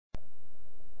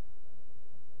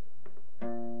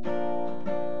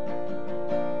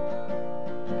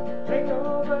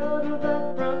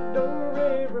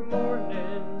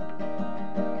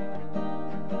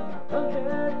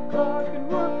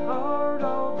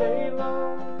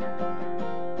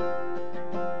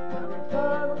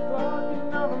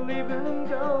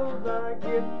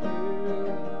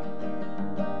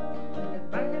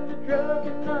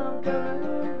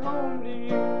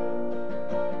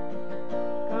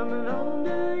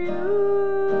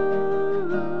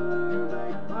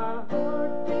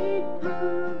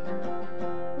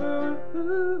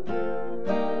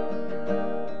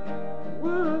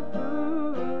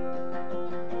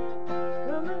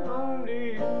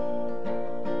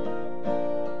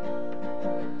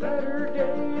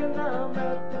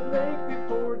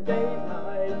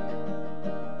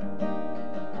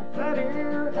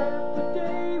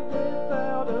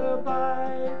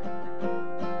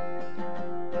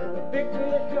big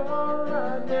fish are,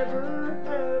 I never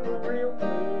have a real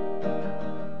clue.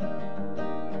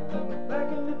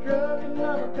 Back in the truck and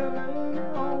I'm coming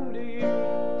home to you.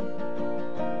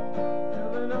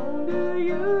 Coming home to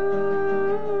you.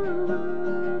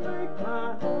 Make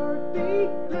my heart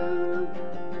beat true.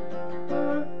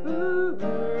 Ooh, ooh,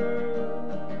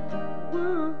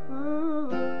 ooh, ooh.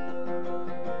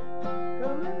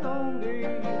 Coming home to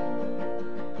you.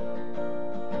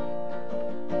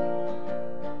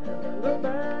 Look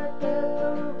back at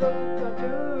the roads I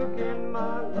took in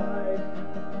my life.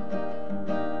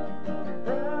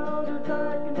 Proud as I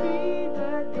can be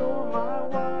that you're my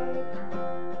wife.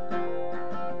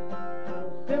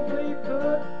 Simply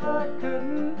put, I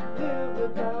couldn't live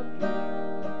without you.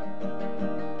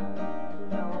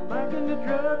 Now I'm back in the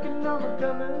truck and I'm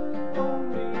coming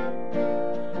home to you.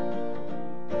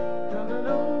 Coming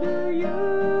home to you.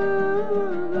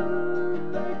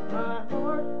 Make my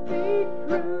heart beat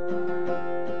true.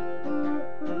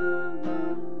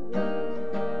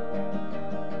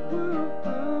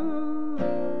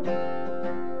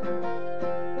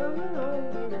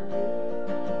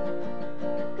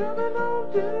 Coming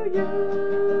home to you.